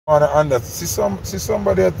And that see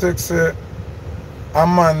somebody that takes a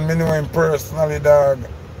man me know him personally, dog,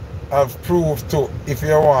 have proved to if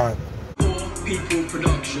you want. People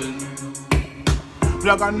production.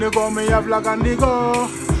 Vlog on the go, me a vlog on the go.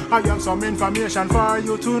 I have some information for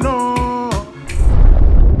you to know.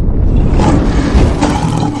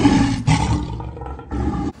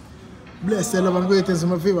 Bless the love and greatness of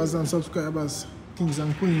my viewers and subscribers, kings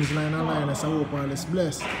and queens, lion and lioness. I hope all is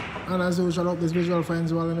blessed. And as usual, hope this visual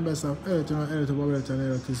finds you all in the best of health, you know, health of wealth and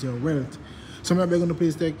health is your wealth. So I'm begging to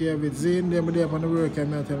please take care of it. Zane, they're there on the work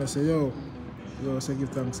and I tell you, say, yo, say give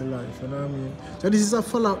thanks to life, you know what I mean? So this is a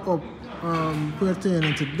follow-up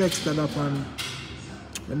pertaining to Dexta Daps and,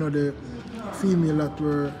 you know, the female that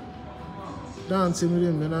were dancing with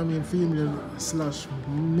him, you know what I mean? Female slash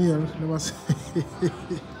male, you know what I say?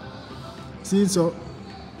 See, so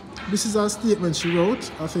this is a statement she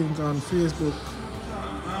wrote, I think, on Facebook.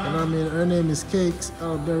 And I mean, her name is Cakes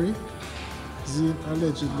Alberry.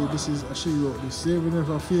 Allegedly, this is she wrote this. Even if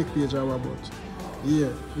a fake page or what, but yeah,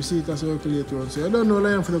 you see it as circulate one. So I don't know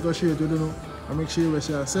line for the crochet, you don't know. I make sure what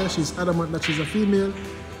she says. She's adamant that she's a female.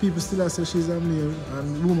 People still say she's a male,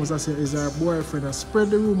 and rumors I say is her boyfriend. I spread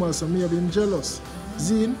the rumors, so me have been jealous.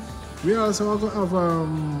 Zine, we also are going to have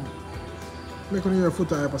make on your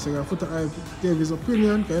Foota Hype. I say Foota Hype gave his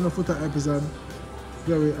opinion, because you know Foota Hype is a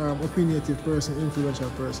very opinionative person, influential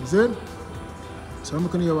person. See? So I'm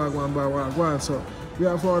going to hear what going by what going. So we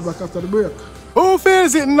are forward back after the break. Who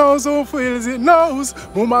feels it knows, who feels it knows.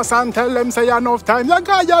 Mama san tell them say enough time. You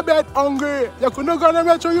got your bed hungry. You couldn't go to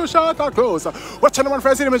make sure you short or close. Watch the man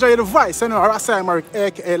first in the voice. You know, I say America,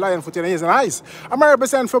 aka Lion Foot in his eyes. I'm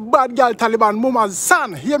represent for bad girl Taliban, Mama's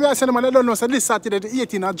son. Hear me, I say, man, I don't know. So this Saturday, the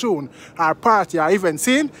 18th of June, our party, our event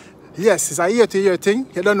scene. Yes, it's a year-to-year thing.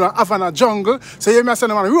 You don't know Havana jungle. So you may say,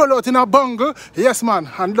 man, roll out in a bungle. Yes, man,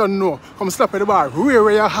 and don't know. Come stop at the bar. Where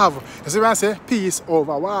you have. You see what I say? Peace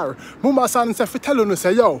over war. Mama son say, tell you,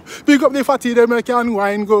 say, yo, big up the fatty, them you can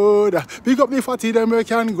grind good. Big up the fatty, them you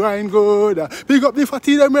can grind good. Big up the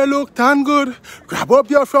fatty, them you look tan good. Grab up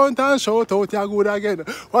your front and shout out your good again.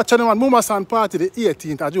 Watch out, man, Mama son party the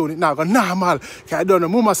 18th of June. It now go normal. Because I don't know,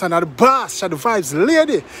 Mama son are the boss, she the vibes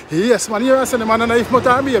lady. Yes, man, you say, man, and if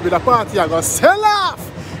not me, the party I go sell off.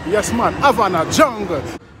 Yes, man, Havana jungle.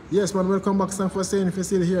 Yes, man, welcome back. Thanks for saying. If you're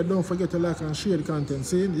still here, don't forget to like and share the content.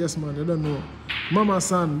 Saying, yes, man, you don't know. Mama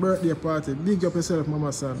son, birthday party. Big up yourself,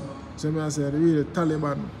 Mama son. So I say, the real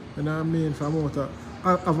Taliban. You know what I mean? From out of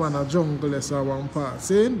Havana jungle, let's have one part.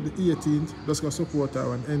 Saying, the 18th, just go support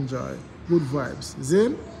her and enjoy. Good vibes.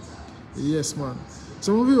 Zane? Yes, man.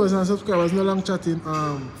 Some viewers and subscribers no long chatting.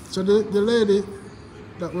 So the lady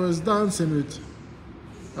that was dancing with,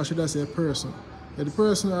 or should I say a person? Yeah, the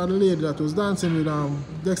person or the lady that was dancing with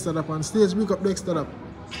Dexta Daps on stage, big up Dexta Daps.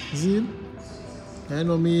 Zine? I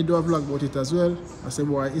know me do a vlog about it as well. I say,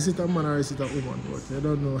 boy, is it a man or is it a woman? But I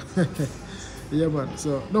don't know. Yeah, man.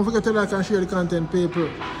 So don't forget to like and share the content, people.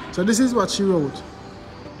 So this is what she wrote.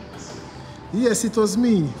 Yes, it was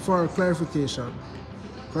me, for clarification.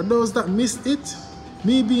 For those that missed it,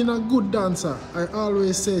 me being a good dancer, I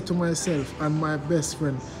always say to myself and my best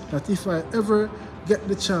friend that if I ever get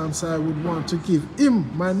the chance, I would want to give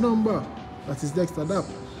him my number. That is Dexta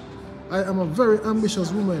Daps. I am a very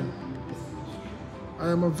ambitious woman. I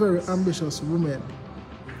am a very ambitious woman.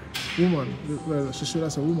 Well, she should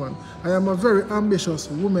have said woman. I am a very ambitious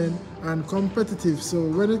woman and competitive. So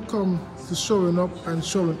when it comes to showing up and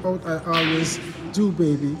showing out, I always do,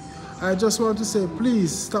 baby. I just want to say,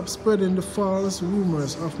 please stop spreading the false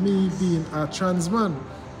rumors of me being a trans man.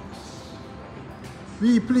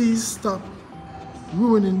 Please stop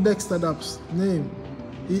ruining Dexta Daps' name.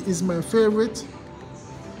 He is my favorite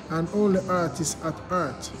and only artist at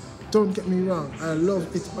art. Don't get me wrong, I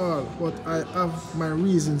love it all, but I have my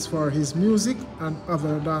reasons for his music and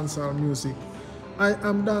other dancehall music. I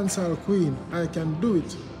am dancehall queen. I can do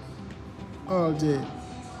it all day.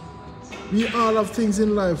 We all have things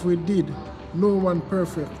in life we did. No one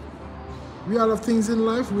perfect. We all have things in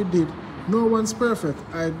life we did. No one's perfect.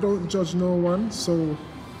 I don't judge no one, so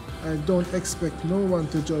I don't expect no one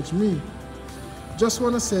to judge me. Just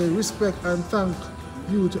want to say respect and thank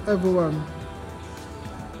you to everyone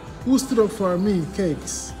who stood up for me,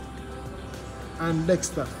 Cakes, and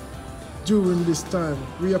Dexta during this time.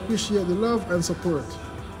 We appreciate the love and support.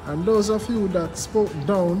 And those of you that spoke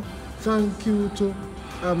down, thank you to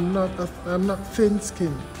I'm not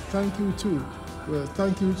thin-skinned. Thank you too. Well,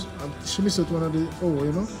 thank you. She missed one of the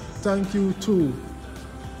you know. Thank you too.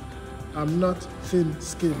 I'm not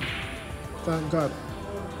thin-skinned. Thank God.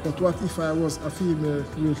 But what if I was a female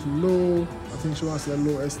with low, I think she wants a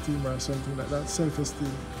low esteem or something like that,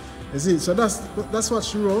 self-esteem. You see, so that's what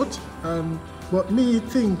she wrote. But me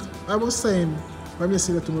think, I was saying, when I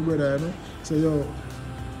say that to my brother, you know, so yo,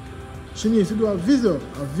 she needs to do a video.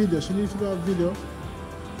 She needs to do a video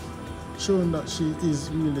showing that she is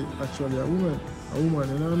really actually a woman, you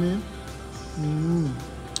know what I mean?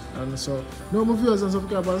 And so, no, my viewers and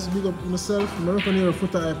subscribers, big up myself. I'm not going to hear a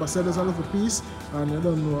Foota Hype. I said there's a lot of peace, and I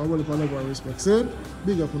don't know, I will love and respect. Said,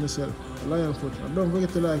 big up on yourself, Lion Foot. And don't forget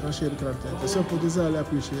to like and share the content. The support is highly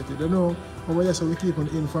appreciated. You know, so we keep on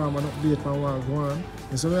inform and update on what go on.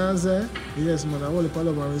 And so, I say, yes, man, I will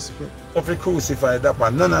love and respect. If you crucify that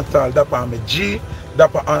one, none at all, that one, my G,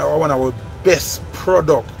 that one, one of our best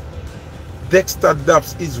product. Dexta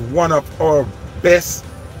Daps is one of our best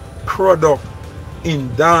product in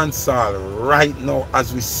dancehall right now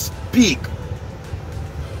as we speak,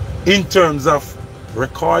 in terms of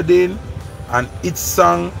recording and its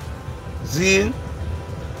song zine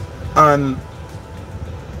and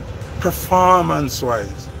performance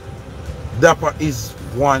wise. Dapper is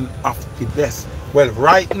one of the best. Well,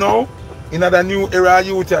 right now in the new era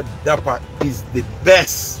youth, Dapper is the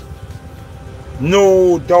best,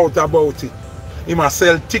 no doubt about it. He must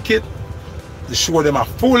sell ticket, the show them are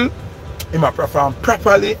full. He might perform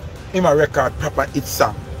properly, he might record proper its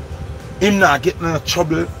song. Him not getting in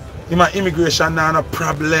trouble, he might immigration not a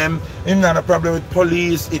problem, him not a problem with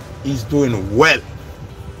police, he's doing well.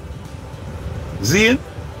 Zine?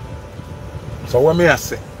 So what may I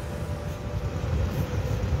say?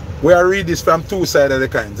 We are read this from two sides of the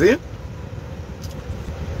coin, Zine?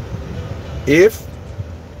 If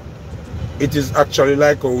it is actually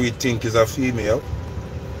like how we think is a female,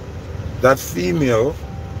 that female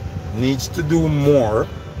needs to do more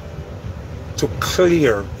to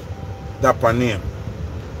clear that name.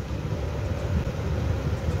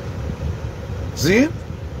 See?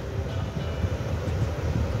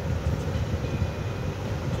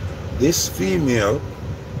 This female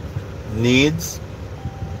needs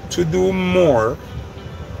to do more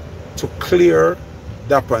to clear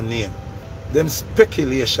that name. Them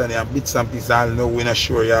speculation and bits and pieces, I'll know we not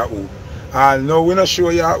sure ya who. I'll know we not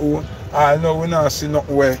sure ya who. I'll know we not see no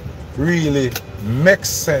way really makes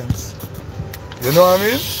sense. You know what I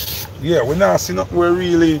mean? Yeah, we not see nothing where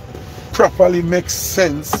really properly makes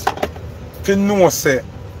sense to know say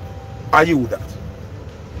are you that.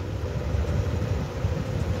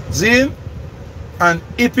 Zine? And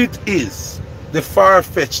if it is the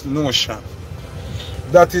far-fetched notion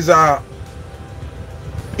that is a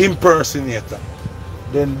impersonator,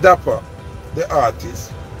 then Dapper, the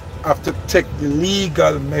artist, have to take the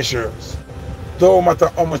legal measures. Don't matter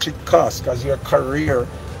how much it costs, because your career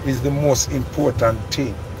is the most important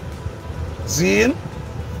thing. Zine,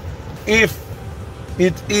 if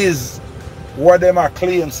it is what them are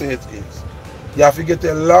claim say it is, you have to get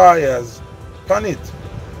the lawyers on it.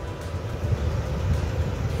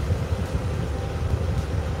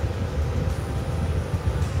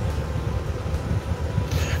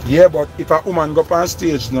 Yeah, but if a woman go up on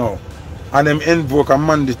stage now and them invoke a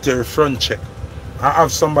mandatory front check and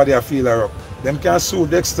have somebody a feel her up, them can sue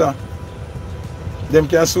Dexta. Them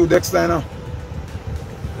can sue Dexta, you know.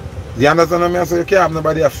 You understand what I mean? So you can't have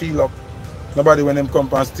nobody a feel up. Nobody when them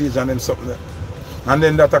come on stage and them something there. And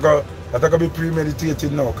then that go be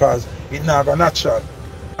premeditated now, because it not go natural.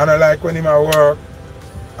 And I like when him at work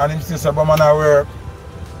and him see some man at work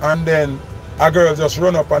and then a girl just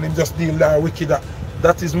run up and him just deal that wicked.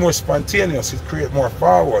 That is more spontaneous, it creates more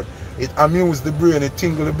forward. It amuses the brain, it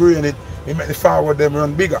tingle the brain, it make the forward them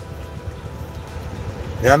run bigger.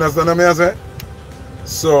 You understand what I say?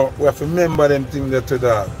 So we have to remember them things that to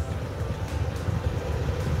that.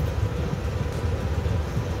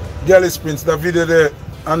 Girl is Prince, the video there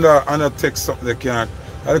and the text something they can't.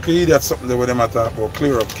 I look at that something there with them at about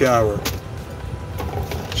clear up can't work.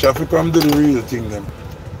 She have to come do the real thing them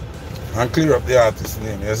and clear up the artist's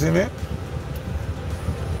name, you see me?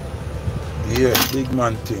 Yeah, big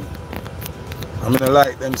man thing. I mean I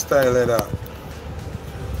like them style like that.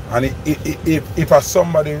 And if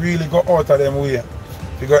somebody really go out of them way,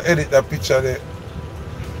 you go edit that picture there.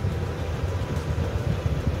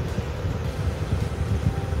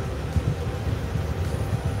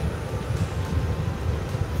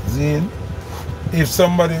 Zine, if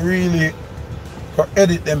somebody really go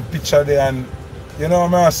edit them picture there and you know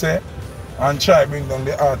what I say, and try bring down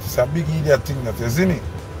the artist, a big idiot thing that you see me.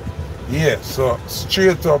 Yeah, so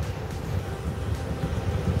straight up.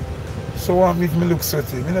 So what if me look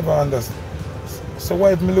sweaty? Me never understand. So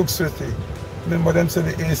why if me look sweaty? Remember them say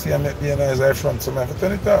the AC and make the noise right front, so I have to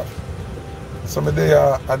turn it off. So me there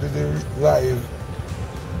I did it live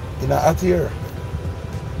in a hot here.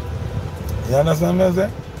 You understand what I'm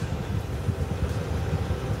saying?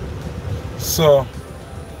 So,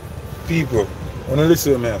 people, when you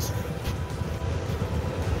listen to me,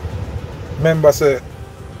 remember say,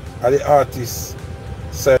 at the artist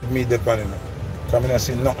side me depending on. Come in and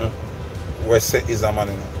see nothing where say is a man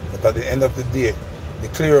in. But at the end of the day, the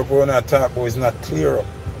clear up when I talk about is not clear up.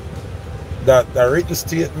 That the written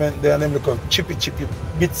statement there and them look chippy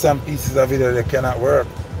bits and pieces of it that cannot work.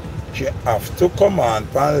 She have to come on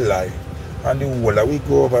live and the whole of we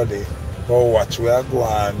go over there. But watch where I go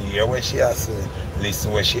on, hear what she has to say,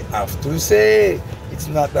 listen what she have to say. It's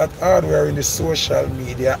not that hard. We're in the social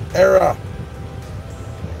media era.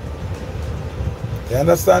 You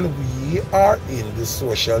understand? We are in the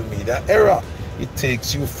social media era. It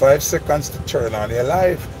takes you 5 seconds to turn on your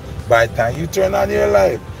live. By the time you turn on your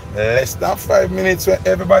live, less than 5 minutes when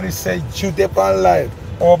everybody says you dip on live,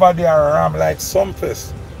 over there ram like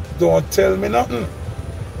sumpers. Don't tell me nothing.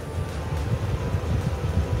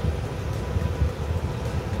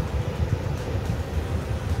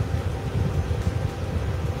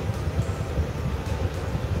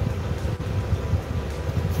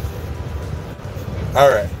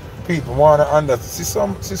 Alright, people wanna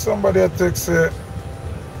understand. See somebody that takes a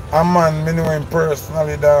man me know him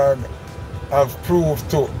personally, dog. I've proved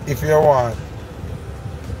to if you want.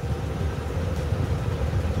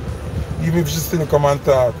 Even if she still come and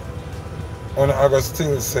talk, I go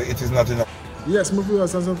still say it is not enough. Yes, my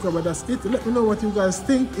viewers and subscribers, that's it. Let me know what you guys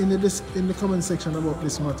think in the comment section about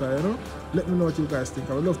this matter, you know. Let me know what you guys think.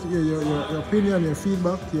 I would love to hear your opinion, your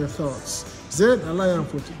feedback, your thoughts. Zed and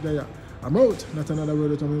Lionfoot, there. I'm out. Not another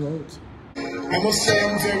word that I'm out. I must say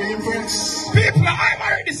I'm very impressed. People, I'm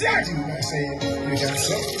already there. I say you got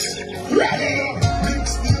something.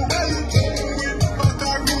 Mix the way with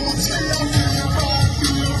butter roots.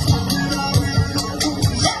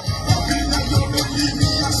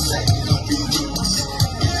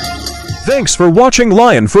 Thanks for watching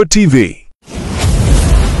Lionfoot TV.